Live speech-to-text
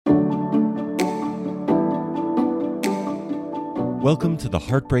Welcome to the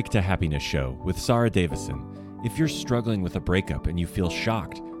Heartbreak to Happiness Show with Sarah Davison. If you're struggling with a breakup and you feel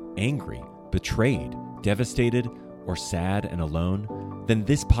shocked, angry, betrayed, devastated, or sad and alone, then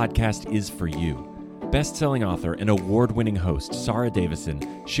this podcast is for you. Best-selling author and award-winning host Sarah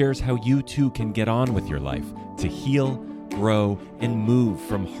Davison shares how you too can get on with your life to heal, grow, and move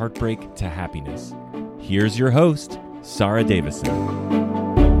from heartbreak to happiness. Here's your host, Sarah Davison.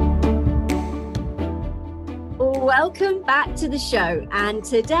 Welcome back to the show, and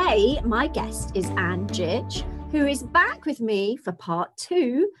today my guest is Jirsch, who is back with me for part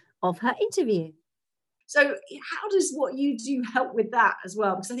 2 of her interview. So how does what you do help with that as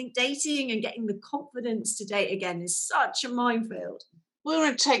well? Because I think dating and getting the confidence to date again is such a minefield. We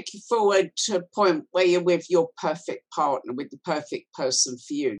want to take you forward to a point where you're with your perfect partner, with the perfect person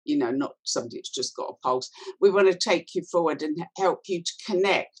for you, not somebody that's just got a pulse. We want to take you forward and help you to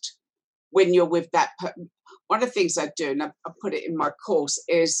connect when you're with that person. One of the things I do, and I put it in my course,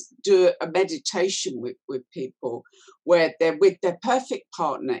 is do a meditation with people where they're with their perfect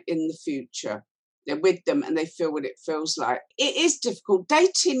partner in the future. They're with them and they feel what it feels like. It is difficult.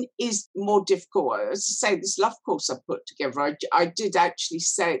 Dating is more difficult. As I say, this love course I put together, I did actually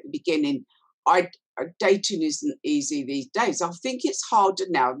say at the beginning, dating isn't easy these days. I think it's harder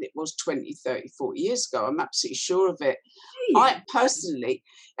now than it was 20, 30, 40 years ago. I'm absolutely sure of it. I personally,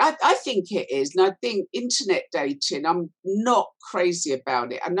 I think it is. And I think internet dating, I'm not crazy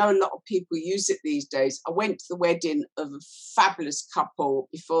about it. I know a lot of people use it these days. I went to the wedding of a fabulous couple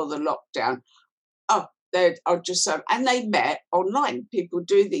before the lockdown. Oh, they are just so, and they met online. People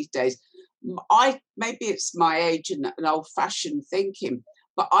do these days. Maybe it's my age and old-fashioned thinking,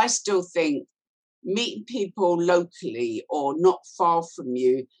 but I still think meeting people locally or not far from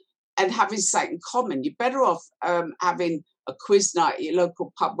you and having something common, you're better off having a quiz night at your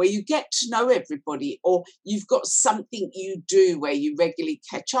local pub where you get to know everybody, or you've got something you do where you regularly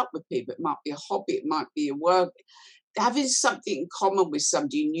catch up with people. It might be a hobby, it might be a work. Having something in common with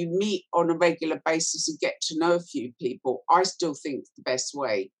somebody and you meet on a regular basis and get to know a few people, I still think it's the best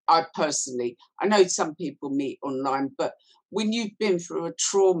way. I know some people meet online, but when you've been through a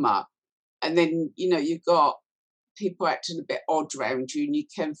trauma and then, you've got people acting a bit odd around you and you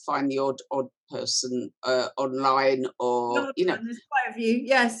can find the odd person online or, There's quite a few.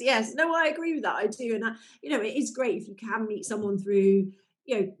 Yes. No, I agree with that. I do. And, it is great if you can meet someone through,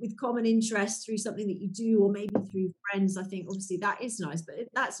 with common interests through something that you do, or maybe through friends. I think obviously that is nice, but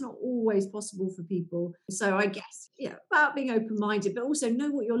that's not always possible for people. So I guess, about being open-minded, but also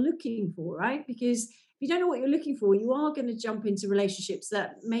know what you're looking for, right? Because if you don't know what you're looking for, you are going to jump into relationships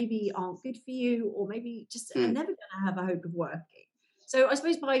that maybe aren't good for you, or maybe just are never going to have a hope of working. So I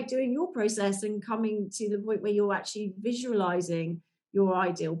suppose by doing your process and coming to the point where you're actually visualizing your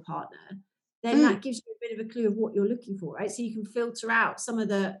ideal partner, then that gives you a bit of a clue of what you're looking for, right? So you can filter out some of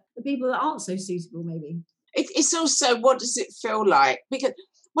the people that aren't so suitable, maybe. It's also, what does it feel like? Because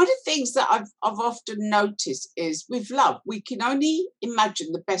one of the things that I've often noticed is with love, we can only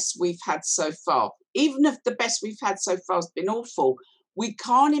imagine the best we've had so far. Even if the best we've had so far has been awful, we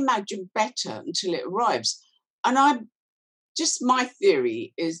can't imagine better until it arrives. And my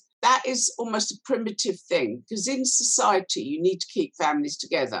theory is that is almost a primitive thing, because in society, you need to keep families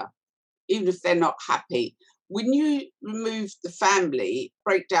together, even if they're not happy. When you remove the family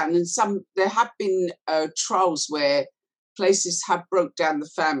breakdown, and there have been trials where places have broke down the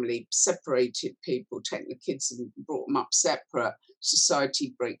family, separated people, taken the kids and brought them up separate,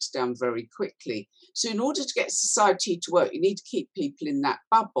 society breaks down very quickly. So in order to get society to work, you need to keep people in that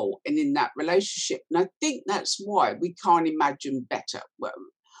bubble and in that relationship. And I think that's why we can't imagine better. Well,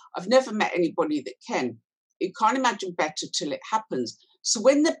 I've never met anybody that can. You can't imagine better till it happens. So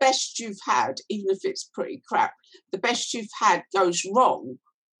when the best you've had, even if it's pretty crap, the best you've had goes wrong,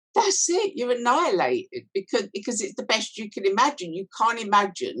 that's it. You're annihilated because it's the best you can imagine. You can't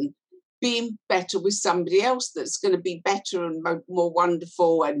imagine being better with somebody else that's going to be better and more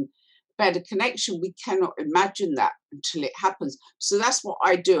wonderful and better connection. We cannot imagine that until it happens. So that's what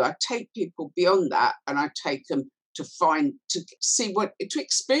I do. I take people beyond that and I take them to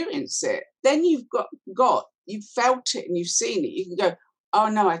experience it. Then you've you've felt it and you've seen it. You can go, oh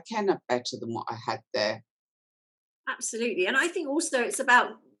no, I can have better than what I had there. Absolutely. And I think also it's about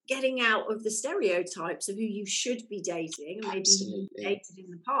getting out of the stereotypes of who you should be dating and maybe who you dated in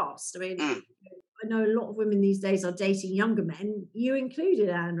the past. I mean, I know a lot of women these days are dating younger men, you included,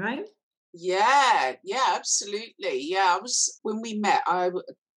 Anne, right? Yeah, absolutely. Yeah, when we met,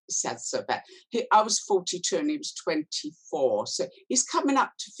 sounds so bad. I was 42 and he was 24. So he's coming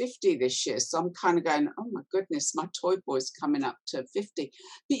up to 50 this year. So I'm kind of going, oh my goodness, my toy boy's coming up to 50.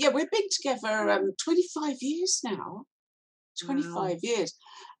 But yeah, we've been together 25 years now. 25 Wow. years.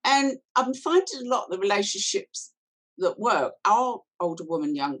 And I'm finding a lot of the relationships that work are older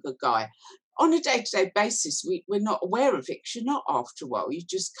woman, younger guy. On a day-to-day basis, we're not aware of it because you're not after a while. You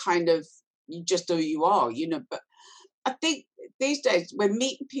just you just do who you are, But I think these days we're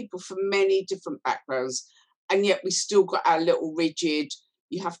meeting people from many different backgrounds, and yet we still got our little rigid,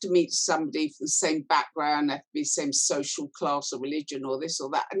 you have to meet somebody from the same background, have to be the same social class or religion or this or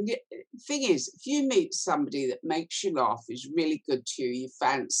that. And the thing is, if you meet somebody that makes you laugh, is really good to you, you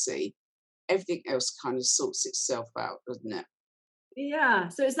fancy, everything else kind of sorts itself out, doesn't it? Yeah.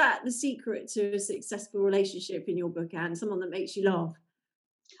 So is that the secret to a successful relationship in your book, Anne? Someone that makes you laugh?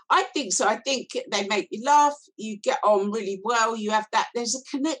 I think so. I think they make you laugh, you get on really well, you have that, there's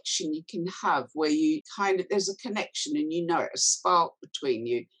a connection you can have where you there's a connection and a spark between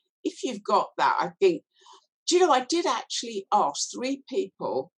you. If you've got that, I think, I did actually ask 3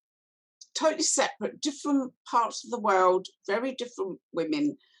 people, totally separate, different parts of the world, very different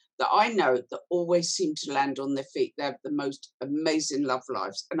women that I know that always seem to land on their feet. They have the most amazing love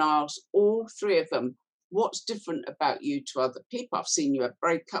lives. And I asked all 3 of them, what's different about you to other people? I've seen you have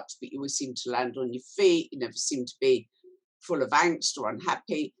breakups, but you always seem to land on your feet. You never seem to be full of angst or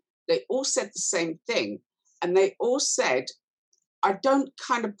unhappy. They all said the same thing. And they all said, I don't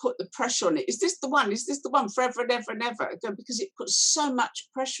kind of put the pressure on it. Is this the one? Is this the one forever and ever and ever? Because it puts so much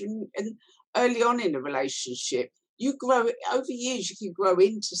pressure in early on in a relationship. You grow, over years, you can grow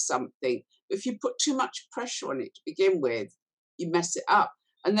into something. But if you put too much pressure on it to begin with, you mess it up.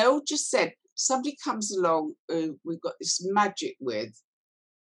 And they all just said, somebody comes along who we've got this magic with,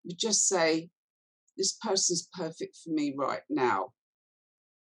 we just say, this person's perfect for me right now.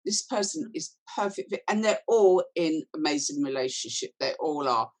 This person is perfect. And they're all in amazing relationship. They all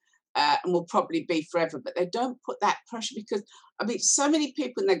are. And will probably be forever. But they don't put that pressure because, so many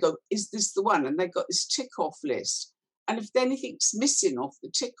people, and they go, is this the one? And they've got this tick-off list. And if anything's missing off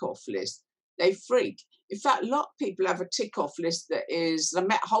the tick-off list, they freak. In fact, a lot of people have a tick-off list that is, I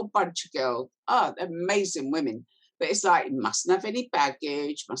met a whole bunch of girls. Oh, they're amazing women. But it's like, you mustn't have any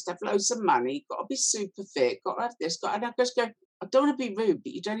baggage, must have loads of money, got to be super fit, got to have this, and I just go, I don't want to be rude,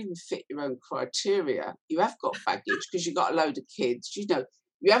 but you don't even fit your own criteria. You have got baggage because you've got a load of kids.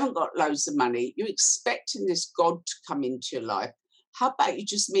 You haven't got loads of money. You're expecting this God to come into your life. How about you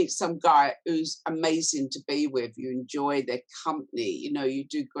just meet some guy who's amazing to be with? You enjoy their company. You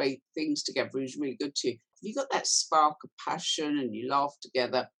do great things together. Who's really good to you. You got that spark of passion and you laugh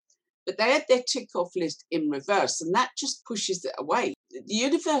together. But they had their tick-off list in reverse, and that just pushes it away. The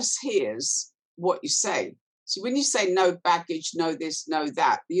universe hears what you say. So when you say no baggage, no this, no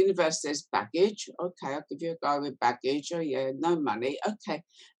that, the universe says baggage. Okay, I'll give you a guy with baggage. Oh yeah, no money. Okay,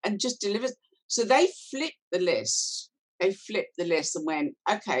 and just delivers. So they flipped the list. They flipped the list and went,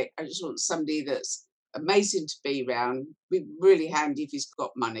 okay, I just want somebody that's amazing to be around. Be really handy if he's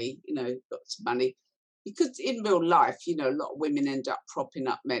got money. Got some money. Because in real life, a lot of women end up propping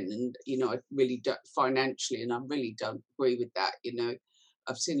up men, and I really don't financially, and I really don't agree with that.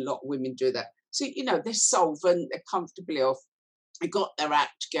 I've seen a lot of women do that. So, they're solvent, they're comfortably off, they got their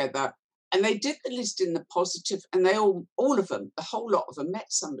act together, and they did the list in the positive, and they all of them, the whole lot of them met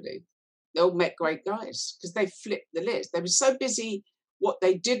somebody. They all met great guys because they flipped the list. They were so busy what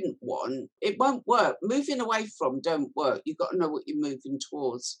they didn't want, it won't work. Moving away from don't work. You've got to know what you're moving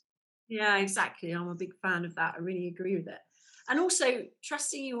towards. Yeah, exactly. I'm a big fan of that. I really agree with it. And also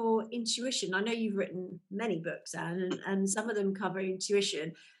trusting your intuition. I know you've written many books, Anne, and some of them cover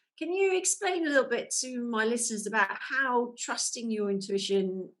intuition. Can you explain a little bit to my listeners about how trusting your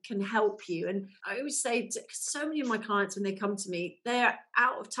intuition can help you? And I always say to so many of my clients, when they come to me, they're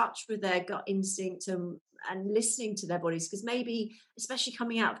out of touch with their gut instinct and listening to their bodies, because maybe, especially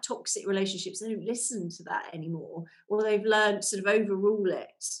coming out of toxic relationships, they don't listen to that anymore, or they've learned to sort of overrule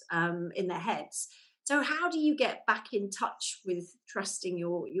it in their heads. So how do you get back in touch with trusting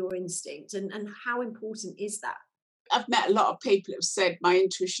your instinct, and how important is that? I've met a lot of people who have said my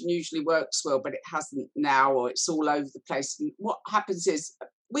intuition usually works well, but it hasn't now, or it's all over the place. And what happens is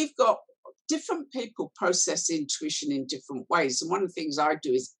we've got different people process intuition in different ways. And one of the things I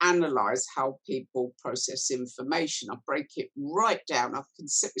do is analyze how people process information. I break it right down. I can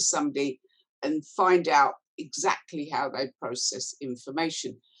sit with somebody and find out exactly how they process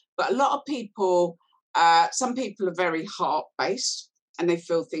information. But a lot of people, some people are very heart-based, and they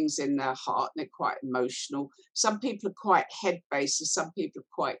feel things in their heart, and they're quite emotional. Some people are quite head-based, and some people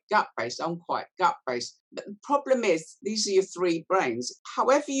are quite gut-based. I'm quite gut-based. But the problem is, these are your 3 brains.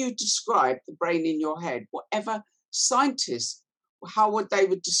 However you describe the brain in your head, whatever scientists, how would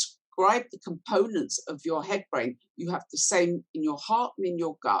describe the components of your head brain, you have the same in your heart and in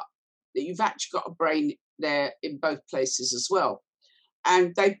your gut. that you've actually got a brain there in both places as well.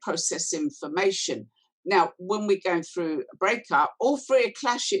 And they process information. Now, when we're going through a breakup, all three are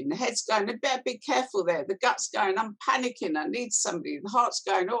clashing. The head's going, I better be careful there. The gut's going, I'm panicking, I need somebody. The heart's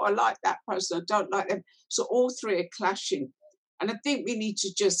going, oh, I like that person, I don't like them. So all three are clashing. And I think we need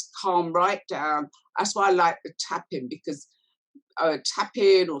to just calm right down. That's why I like the tapping, because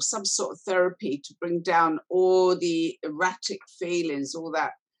tapping or some sort of therapy to bring down all the erratic feelings, all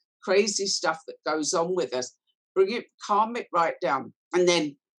that crazy stuff that goes on with us, calm it right down, and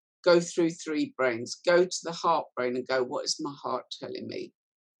then go through three brains. Go to the heart brain and go, what is my heart telling me?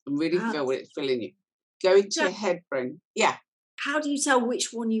 And really feel what it's feeling you. Go into your head brain. Yeah. How do you tell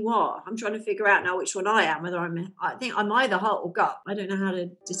which one you are? I'm trying to figure out now which one I am, I think I'm either heart or gut. I don't know how to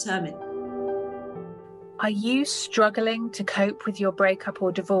determine. Are you struggling to cope with your breakup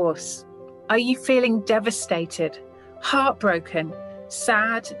or divorce? Are you feeling devastated, heartbroken,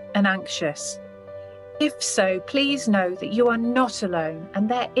 sad and anxious? If so, please know that you are not alone and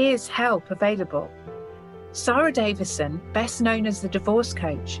there is help available. Sarah Davison, best known as the Divorce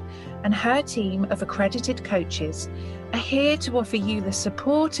Coach, and her team of accredited coaches are here to offer you the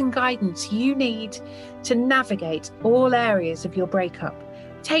support and guidance you need to navigate all areas of your breakup,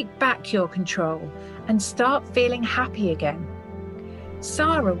 take back your control, and start feeling happy again.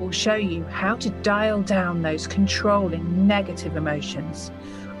 Sarah will show you how to dial down those controlling negative emotions,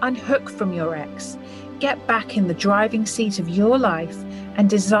 unhook from your ex, get back in the driving seat of your life, and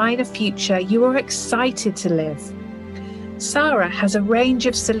design a future you are excited to live. Sarah has a range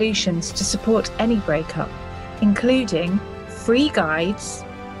of solutions to support any breakup, including free guides,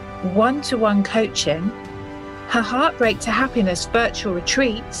 one-to-one coaching, her Heartbreak to Happiness virtual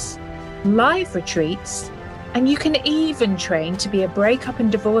retreats, live retreats, and you can even train to be a breakup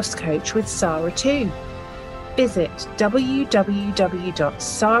and divorce coach with Sarah too. Visit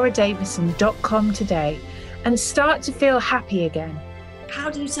www.sarahdavison.com today and start to feel happy again. How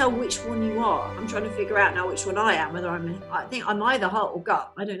do you tell which one you are? I'm trying to figure out now which one I am, I think I'm either heart or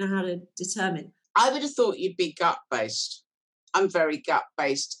gut. I don't know how to determine. I would have thought you'd be gut-based. I'm very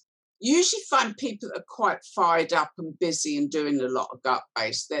gut-based. You usually find people that are quite fired up and busy and doing a lot of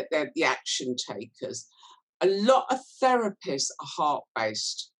gut-based. They're the action takers. A lot of therapists are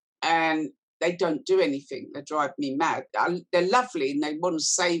heart-based and they don't do anything. They drive me mad. They're lovely and they want to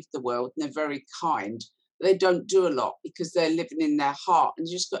save the world and they're very kind. They don't do a lot because they're living in their heart and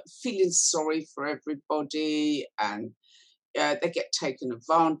just got feeling sorry for everybody, and they get taken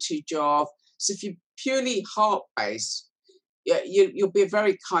advantage of. So if you're purely heart-based, you'll be a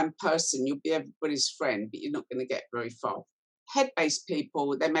very kind person. You'll be everybody's friend, but you're not going to get very far. Head-based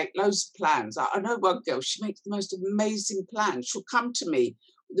people, they make loads of plans. I know one girl, she makes the most amazing plans. She'll come to me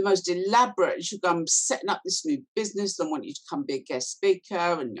with the most elaborate. She'll go, I'm setting up this new business. I want you to come be a guest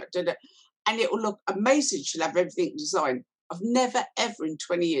speaker. And it will look amazing. She'll have everything designed. I've never, ever in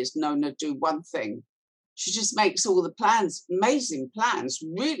 20 years known her do one thing. She just makes all the plans, amazing plans,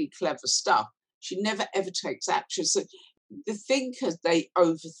 really clever stuff. She never, ever takes action. So the thinkers, they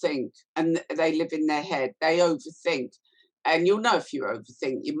overthink and they live in their head. They overthink. And you'll know if you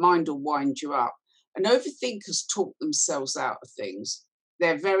overthink, your mind will wind you up. And overthinkers talk themselves out of things.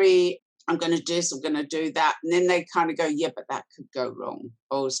 They're very, I'm going to do this, I'm going to do that. And then they kind of go, yeah, but that could go wrong.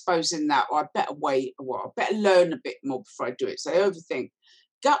 Or supposing that, or I better wait a while, I better learn a bit more before I do it. So they overthink.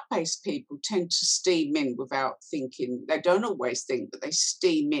 Gut-based people tend to steam in without thinking. They don't always think, but they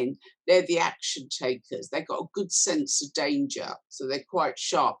steam in. They're the action takers. They've got a good sense of danger, so they're quite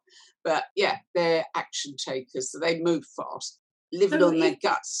sharp. But yeah, they're action takers, so they move fast, living on their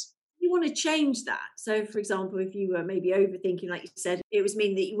guts. You want to change that. So, for example, if you were maybe overthinking, like you said, it was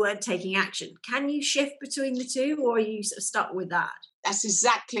mean that you weren't taking action. Can you shift between the two, or are you sort of stuck with that? That's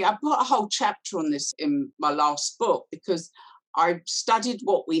exactly. I put a whole chapter on this in my last book because I studied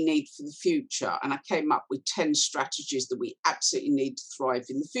what we need for the future, and I came up with 10 strategies that we absolutely need to thrive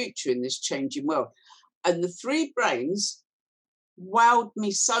in the future in this changing world. And the three brains wowed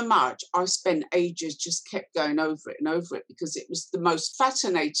me so much. I spent ages, just kept going over it and over it because it was the most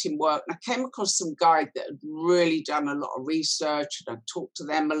fascinating work. And I came across some guide that had really done a lot of research, and I talked to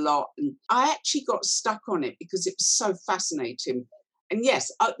them a lot. And I actually got stuck on it because it was so fascinating. And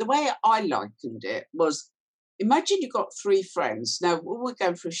yes, the way I likened it was, imagine you got three friends. Now, when we're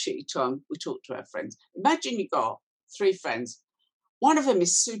going through a shitty time, we talk to our friends. Imagine you got three friends. One of them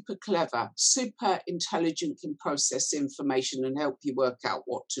is super clever, super intelligent, can process information and help you work out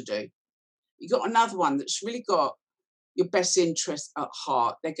what to do. You got another one that's really got your best interest at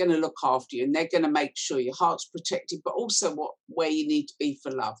heart. They're going to look after you and they're going to make sure your heart's protected, but also where you need to be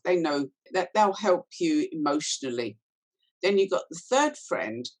for love. They know that they'll help you emotionally. Then you got the third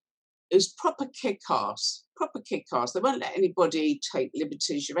friend who's proper kick-ass. They won't let anybody take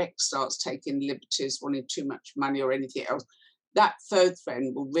liberties. Your ex starts taking liberties, wanting too much money or anything else. That third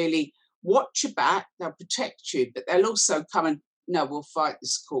friend will really watch your back. They'll protect you, but they'll also come and, no, we'll fight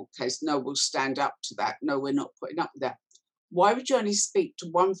this court case. No, we'll stand up to that. No, we're not putting up with that. Why would you only speak to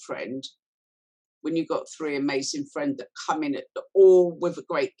one friend when you've got three amazing friends that come in all with a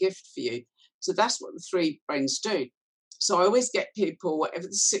great gift for you? So that's what the three brains do. So I always get people, whatever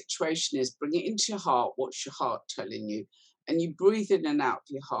the situation is, bring it into your heart. What's your heart telling you? And you breathe in and out of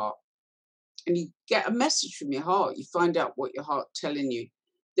your heart. And you get a message from your heart. You find out what your heart's telling you.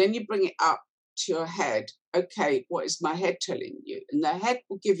 Then you bring it up to your head. Okay, what is my head telling you? And the head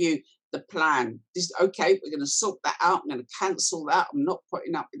will give you the plan. This, okay, we're going to sort that out. I'm going to cancel that. I'm not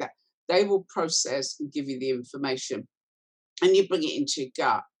putting up with that. They will process and give you the information. And you bring it into your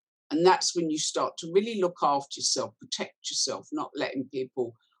gut. And that's when you start to really look after yourself, protect yourself, not letting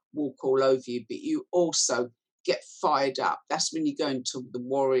people walk all over you, but you also get fired up. That's when you go into the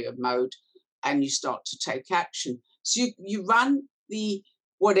warrior mode and you start to take action. So you run the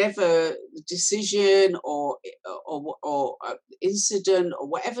whatever decision or incident or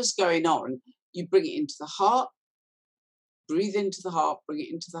whatever's going on, you bring it into the heart, breathe into the heart, bring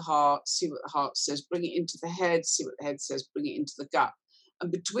it into the heart, see what the heart says, bring it into the head, see what the head says, bring it into the gut.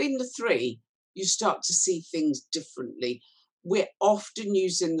 And between the three, you start to see things differently. We're often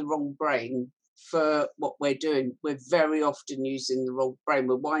using the wrong brain for what we're doing. We're very often using the wrong brain.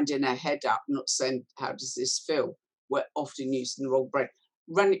 We're winding our head up, not saying, how does this feel? We're often using the wrong brain.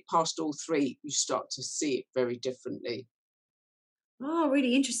 Run it past all three, you start to see it very differently. Oh,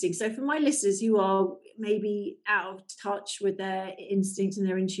 really interesting. So for my listeners who are maybe out of touch with their instinct and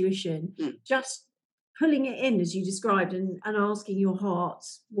their intuition, just pulling it in as you described and asking your heart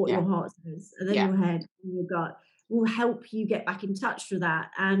what your heart says, and then your head and your gut will help you get back in touch with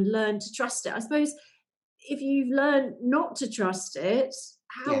that and learn to trust it. I suppose if you've learned not to trust it,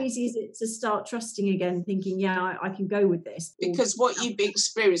 how easy is it to start trusting again, thinking, I can go with this? Because what you've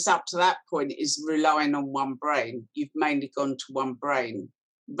experienced up to that point is relying on one brain. You've mainly gone to one brain.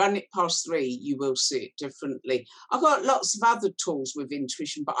 Run it past three, you will see it differently. I've got lots of other tools with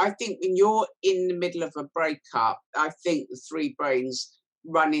intuition, but I think when you're in the middle of a breakup, I think the three brains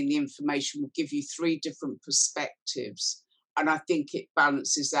running the information will give you three different perspectives. And I think it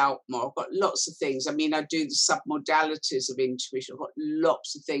balances out more. I've got lots of things. I mean, I do the submodalities of intuition. I've got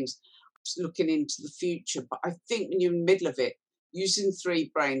lots of things looking into the future. But I think when you're in the middle of it, using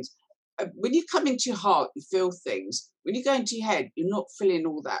three brains, when you come into your heart, you feel things. When you go into your head, you're not feeling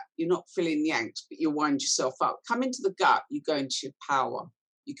all that. You're not feeling the angst, but you wind yourself up. Come into the gut, you go into your power.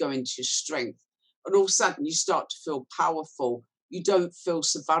 You go into your strength. And all of a sudden, you start to feel powerful. You don't feel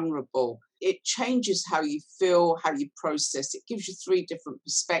so vulnerable. It changes how you feel, how you process. It gives you three different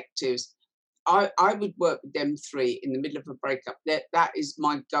perspectives. I would work with them three in the middle of a breakup. That is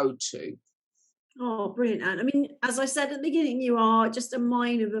my go-to. Oh, brilliant, Anne. I mean, as I said at the beginning, you are just a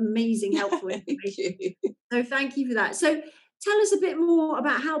mine of amazing, helpful information. So thank you for that. So tell us a bit more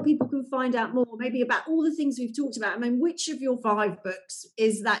about how people can find out more, maybe about all the things we've talked about. I mean, which of your 5 books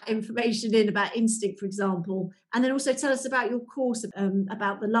is that information in about instinct, for example? And then also tell us about your course,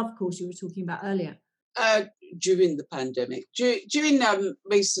 about the love course you were talking about earlier. During the pandemic, during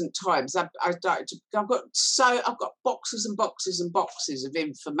recent times, I've got boxes and boxes and boxes of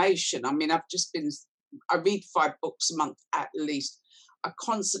information. I mean, I read 5 books a month at least. I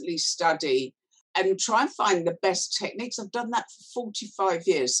constantly study and try and find the best techniques. I've done that for 45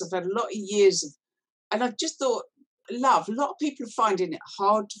 years. So I've had a lot of years and I've just thought, love, a lot of people are finding it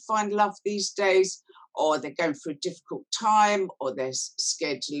hard to find love these days, or they're going through a difficult time, or they're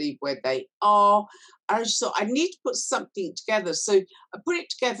scared to leave where they are. I just thought I need to put something together. So I put it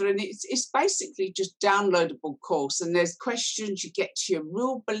together, and it's basically just downloadable course. And there's questions, you get to your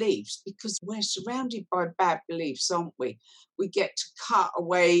real beliefs, because we're surrounded by bad beliefs, aren't we? We get to cut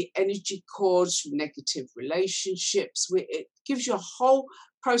away energy cords from negative relationships. It gives you a whole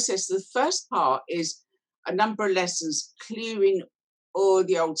process. The first part is a number of lessons, clearing all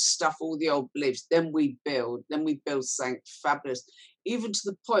the old stuff, all the old beliefs. Then we build something fabulous, even to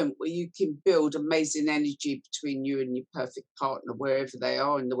the point where you can build amazing energy between you and your perfect partner, wherever they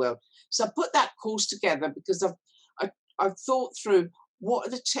are in the world. So I put that course together because I've thought through what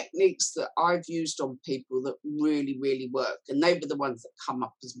are the techniques that I've used on people that really, really work. And they were the ones that come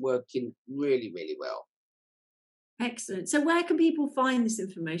up as working really, really well. Excellent. So where can people find this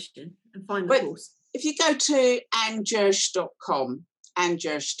information and find the course? If you go to Jirsch.com,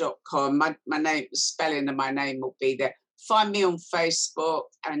 my name, the spelling of my name will be there. Find me on Facebook,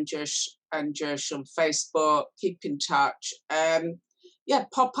 Jirsch on Facebook. Keep in touch. yeah,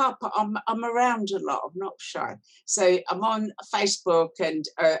 pop up. I'm around a lot. I'm not shy. So I'm on Facebook and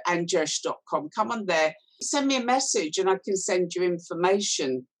Jirsch.com. Come on there. Send me a message and I can send you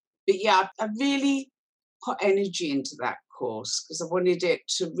information. But yeah, I really put energy into that course because I wanted it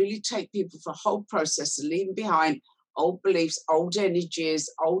to really take people for a whole process of leaving behind old beliefs, old energies,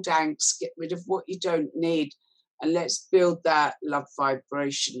 old angst, get rid of what you don't need. And let's build that love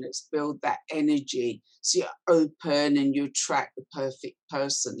vibration. Let's build that energy. So you're open and you attract the perfect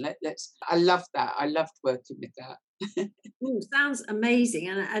person. I love that. I loved working with that. Ooh, sounds amazing,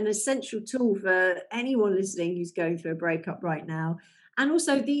 and an essential tool for anyone listening who's going through a breakup right now. And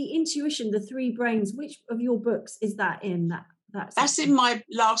also the intuition, the 3 brains. Which of your books is that in? That's in my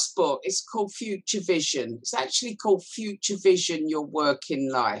last book. It's called Future Vision. It's actually called Future Vision, Your Work in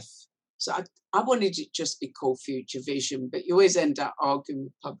Life. So I wanted it just be called Future Vision, but you always end up arguing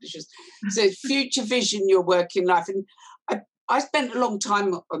with publishers. So Future Vision, Your Work in Life. And I spent a long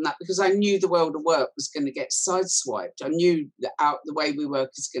time on that because I knew the world of work was going to get sideswiped. I knew that the way we work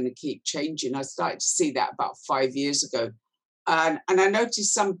is going to keep changing. I started to see that about 5 years ago. And I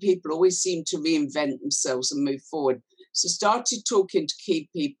noticed some people always seem to reinvent themselves and move forward. So I started talking to key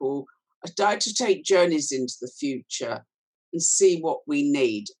people. I started to take journeys into the future and see what we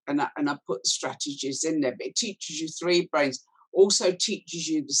need. And I put the strategies in there. But it teaches you 3 brains, also teaches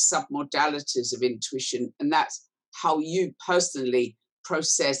you the submodalities of intuition. And that's how you personally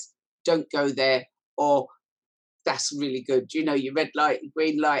process, don't go there, or that's really good. You know, your red light, your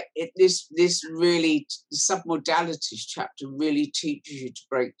green light. This really, the submodalities chapter really teaches you to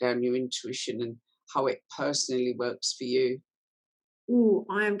break down your intuition and how it personally works for you. Ooh,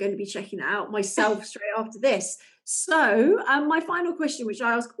 I am going to be checking it out myself straight after this. So my final question, which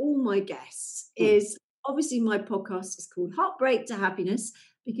I ask all my guests, is obviously my podcast is called Heartbreak to Happiness,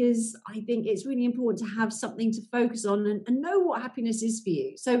 because I think it's really important to have something to focus on and know what happiness is for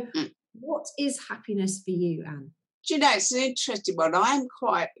you. So what is happiness for you, Anne? Do you know, it's an interesting one. I'm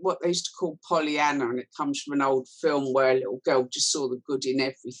quite what they used to call Pollyanna, and it comes from an old film where a little girl just saw the good in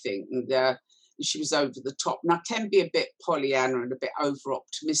everything, and she was over the top. And I can be a bit Pollyanna and a bit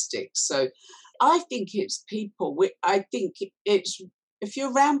over-optimistic. So I think it's people. I think it's if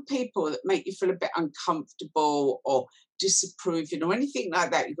you're around people that make you feel a bit uncomfortable or disapproving or anything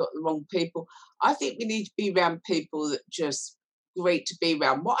like that, you've got the wrong people. I think we need to be around people that just great to be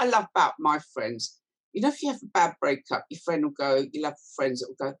around. What I love about my friends, you know, if you have a bad breakup, your friend will go, you'll have friends that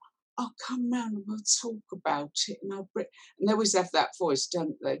will go, oh, come round and we'll talk about it. And they always have that voice,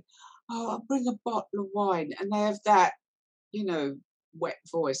 don't they? Oh, I'll bring a bottle of wine. And they have that, you know, wet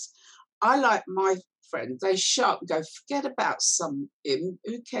voice. I like my friends, they shut up and go, forget about him.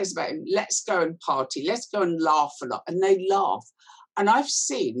 Who cares about him? Let's go and party. Let's go and laugh a lot. And they laugh. And I've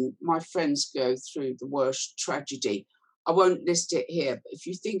seen my friends go through the worst tragedy. I won't list it here, but if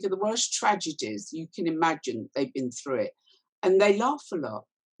you think of the worst tragedies, you can imagine they've been through it. And they laugh a lot.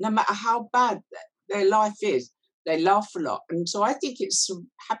 No matter how bad their life is, they laugh a lot. And so I think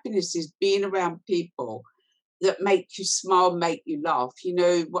happiness is being around people that make you smile, make you laugh. You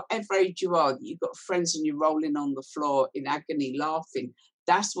know, whatever age you are, you've got friends and you're rolling on the floor in agony laughing.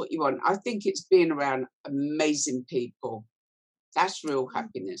 That's what you want. I think it's being around amazing people. That's real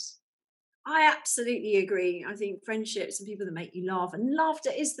happiness. I absolutely agree. I think friendships and people that make you laugh, and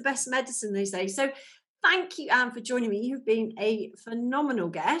laughter is the best medicine, they say. So thank you, Anne, for joining me. You've been a phenomenal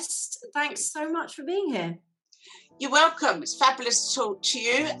guest. Thanks so much for being here. You're welcome. It's fabulous to talk to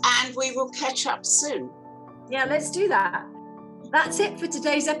you, and we will catch up soon. Yeah, let's do that. That's it for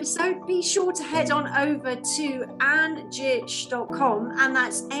today's episode. Be sure to head on over to annejirsch.com, and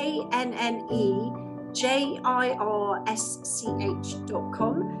that's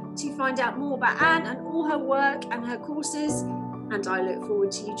ANNEJIRSCH.com to find out more about Anne and all her work and her courses. And I look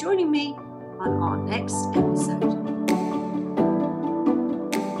forward to you joining me on our next episode.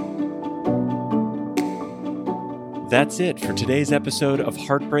 That's it for today's episode of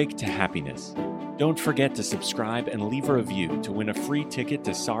Heartbreak to Happiness. Don't forget to subscribe and leave a review to win a free ticket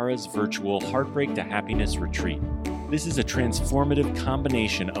to Sarah's virtual Heartbreak to Happiness retreat. This is a transformative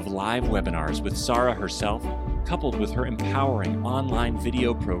combination of live webinars with Sarah herself, coupled with her empowering online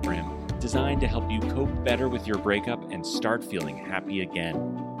video program designed to help you cope better with your breakup and start feeling happy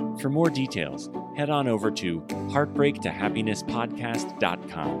again. For more details, head on over to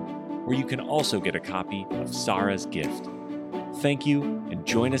heartbreaktohappinesspodcast.com, where you can also get a copy of Sarah's gift. Thank you, and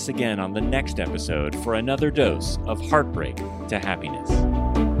join us again on the next episode for another dose of Heartbreak to Happiness.